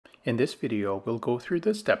In this video, we'll go through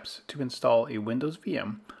the steps to install a Windows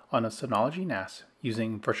VM on a Synology NAS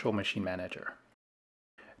using Virtual Machine Manager.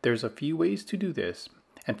 There's a few ways to do this,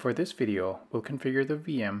 and for this video, we'll configure the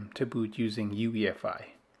VM to boot using UEFI.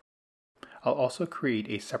 I'll also create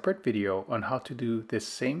a separate video on how to do this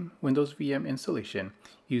same Windows VM installation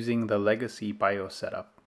using the legacy BIOS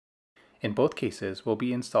setup. In both cases, we'll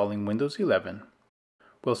be installing Windows 11.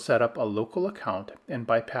 We'll set up a local account and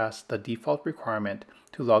bypass the default requirement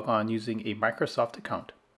to log on using a Microsoft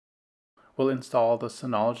account. We'll install the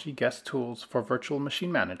Synology guest tools for Virtual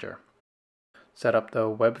Machine Manager, set up the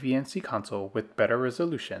Web VNC console with better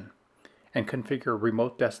resolution, and configure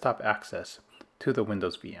remote desktop access to the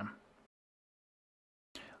Windows VM.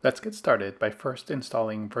 Let's get started by first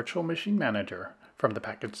installing Virtual Machine Manager from the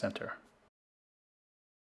Package Center.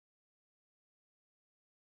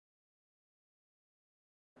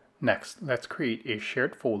 Next, let's create a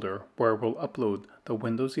shared folder where we'll upload the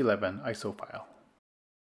Windows 11 ISO file.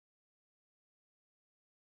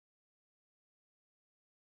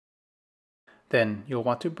 Then you'll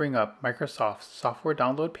want to bring up Microsoft's software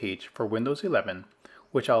download page for Windows 11,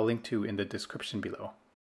 which I'll link to in the description below.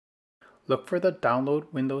 Look for the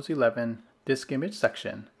Download Windows 11 Disk Image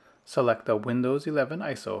section, select the Windows 11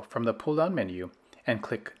 ISO from the pull-down menu, and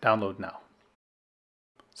click Download Now.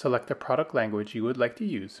 Select the product language you would like to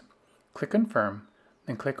use, click Confirm,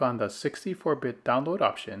 then click on the 64-bit download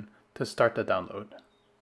option to start the download.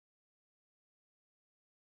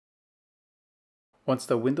 Once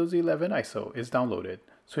the Windows 11 ISO is downloaded,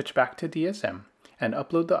 switch back to DSM and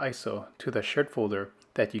upload the ISO to the shared folder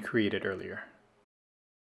that you created earlier.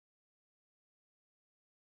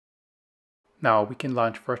 Now we can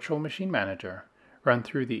launch Virtual Machine Manager, run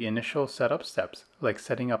through the initial setup steps like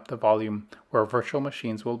setting up the volume where virtual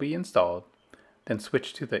machines will be installed, then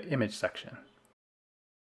switch to the image section.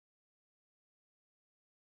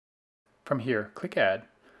 From here, click Add,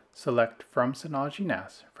 select From Synology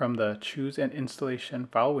NAS from the Choose an Installation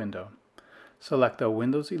File window, select the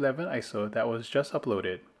Windows 11 ISO that was just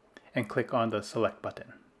uploaded, and click on the Select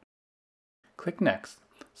button. Click Next,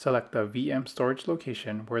 select the VM storage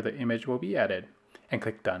location where the image will be added, and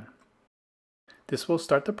click Done. This will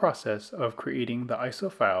start the process of creating the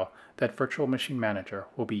ISO file that Virtual Machine Manager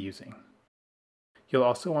will be using. You'll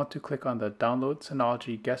also want to click on the Download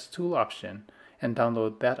Synology Guest Tool option and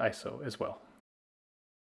download that ISO as well.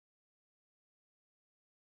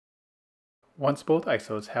 Once both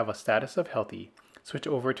ISOs have a status of healthy, switch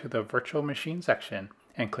over to the Virtual Machine section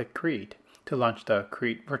and click Create to launch the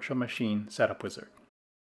Create Virtual Machine Setup Wizard.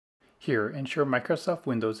 Here, ensure Microsoft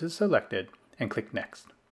Windows is selected and click Next.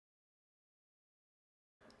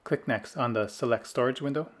 Click Next on the Select Storage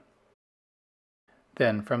window.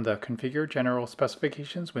 Then, from the Configure General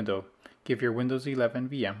Specifications window, give your Windows 11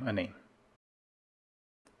 VM a name.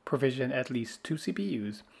 Provision at least 2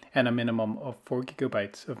 CPUs and a minimum of 4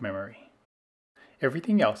 GB of memory.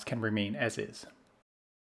 Everything else can remain as is.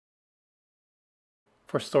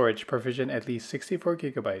 For storage, provision at least 64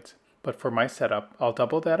 GB, but for my setup, I'll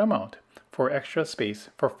double that amount for extra space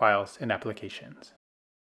for files and applications.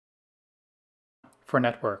 For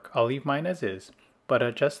network, I'll leave mine as is, but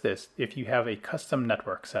adjust this if you have a custom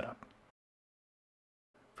network setup.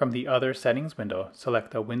 From the Other Settings window,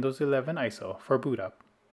 select the Windows 11 ISO for boot up.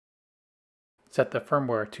 Set the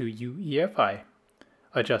firmware to UEFI,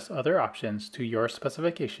 adjust other options to your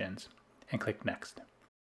specifications, and click Next.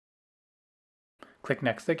 Click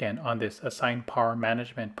Next again on this Assign Power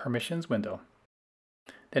Management Permissions window.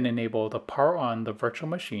 Then enable the Power on the virtual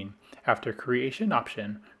machine after creation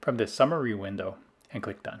option from this summary window and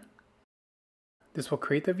click Done. This will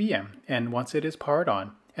create the VM, and once it is powered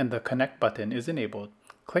on and the Connect button is enabled,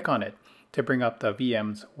 click on it to bring up the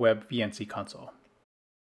VM's Web VNC console.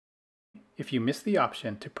 If you miss the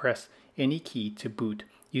option to press any key to boot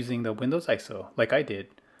using the Windows ISO like I did,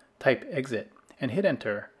 type Exit and hit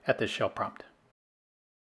Enter at the shell prompt.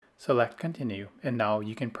 Select Continue, and now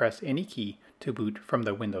you can press any key to boot from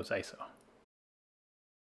the Windows ISO.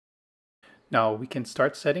 Now we can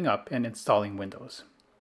start setting up and installing Windows.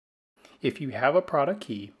 If you have a product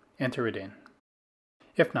key, enter it in.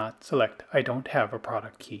 If not, select I don't have a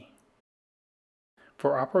product key.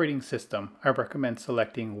 For operating system, I recommend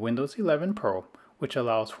selecting Windows 11 Pro, which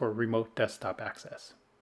allows for remote desktop access.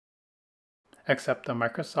 Accept the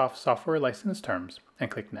Microsoft software license terms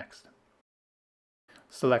and click Next.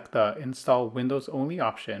 Select the Install Windows Only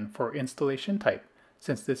option for installation type,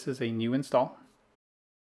 since this is a new install.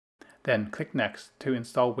 Then click Next to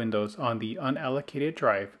install Windows on the unallocated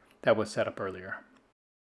drive that was set up earlier.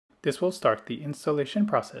 This will start the installation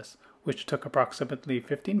process, which took approximately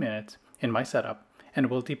 15 minutes in my setup and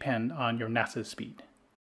will depend on your NAS's speed.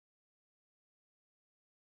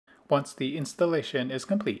 Once the installation is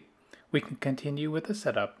complete, we can continue with the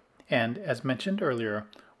setup, and as mentioned earlier,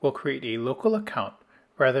 we'll create a local account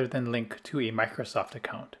rather than link to a Microsoft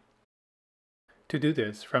account. To do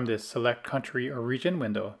this, from this Select Country or Region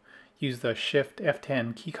window, use the Shift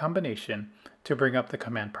F10 key combination to bring up the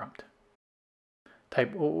command prompt.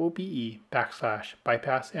 Type OOBE\bypass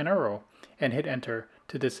NRO and hit Enter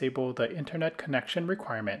to disable the internet connection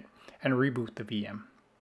requirement and reboot the VM.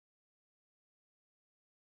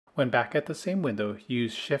 When back at the same window,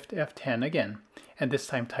 use Shift F10 again, and this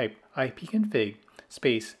time type ipconfig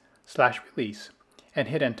 /release and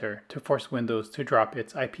hit Enter to force Windows to drop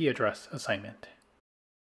its IP address assignment.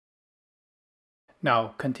 Now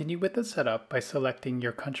continue with the setup by selecting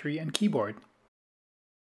your country and keyboard.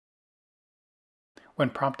 When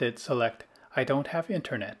prompted, select I don't have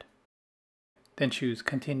internet. Then choose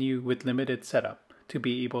Continue with limited setup to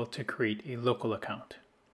be able to create a local account.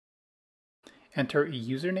 Enter a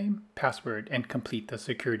username, password, and complete the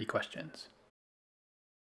security questions.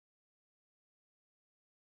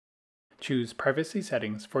 Choose privacy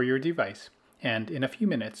settings for your device, and in a few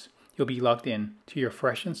minutes, you'll be logged in to your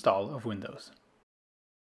fresh install of Windows.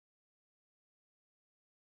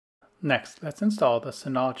 Next, let's install the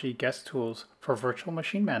Synology Guest Tools for Virtual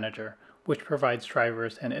Machine Manager, which provides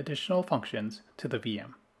drivers and additional functions to the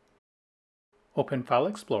VM. Open File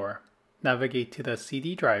Explorer, navigate to the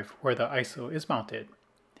CD drive where the ISO is mounted,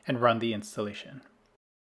 and run the installation.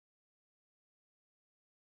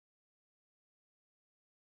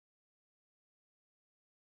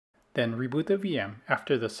 Then reboot the VM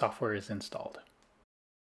after the software is installed.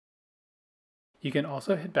 You can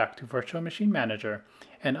also head back to Virtual Machine Manager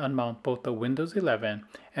and unmount both the Windows 11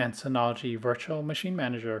 and Synology Virtual Machine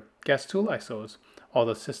Manager Guest Tool ISOs while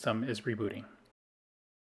the system is rebooting.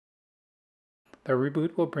 The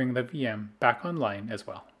reboot will bring the VM back online as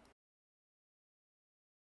well.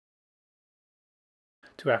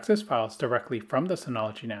 To access files directly from the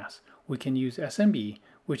Synology NAS, we can use SMB,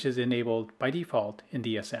 which is enabled by default in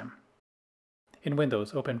DSM. In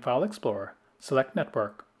Windows, open File Explorer, select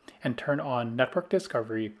Network, and turn on Network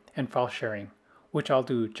Discovery and File Sharing, which I'll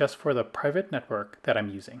do just for the private network that I'm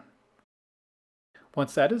using.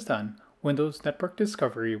 Once that is done, Windows Network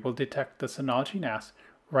Discovery will detect the Synology NAS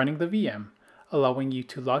running the VM, allowing you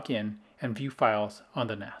to log in and view files on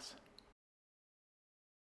the NAS.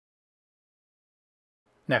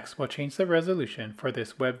 Next, we'll change the resolution for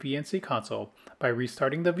this Web VNC console by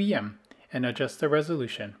restarting the VM and adjust the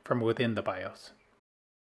resolution from within the BIOS.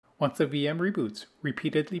 Once the VM reboots,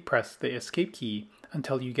 repeatedly press the Escape key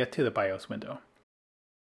until you get to the BIOS window.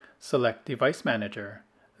 Select Device Manager,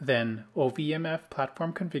 then OVMF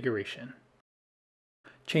Platform Configuration.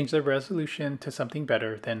 Change the resolution to something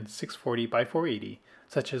better than 640 by 480,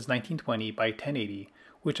 such as 1920 by 1080,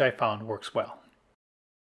 which I found works well.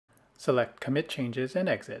 Select Commit Changes and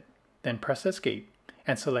Exit, then press Escape,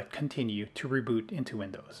 and select Continue to reboot into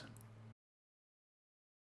Windows.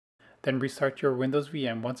 Then restart your Windows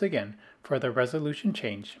VM once again for the resolution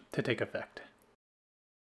change to take effect.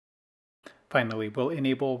 Finally, we'll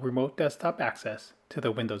enable remote desktop access to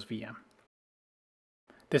the Windows VM.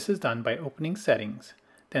 This is done by opening Settings,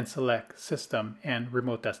 then select System and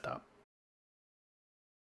Remote Desktop.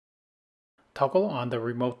 Toggle on the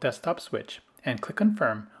Remote Desktop switch and click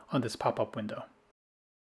Confirm on this pop-up window.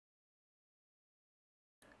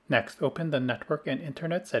 Next, open the Network and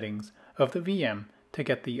Internet settings of the VM to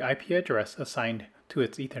get the IP address assigned to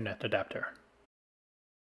its Ethernet adapter.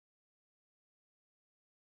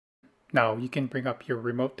 Now you can bring up your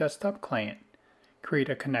remote desktop client, create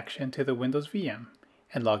a connection to the Windows VM,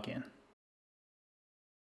 and log in.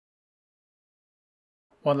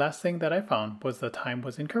 One last thing that I found was the time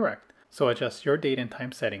was incorrect, so adjust your date and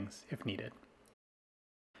time settings if needed.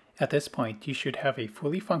 At this point, you should have a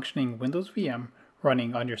fully functioning Windows VM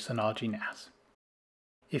running on your Synology NAS.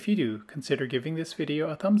 If you do, consider giving this video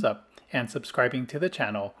a thumbs up and subscribing to the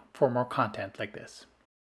channel for more content like this.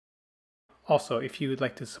 Also, if you would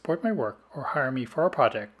like to support my work or hire me for a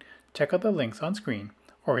project, check out the links on screen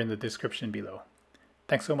or in the description below.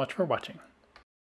 Thanks so much for watching.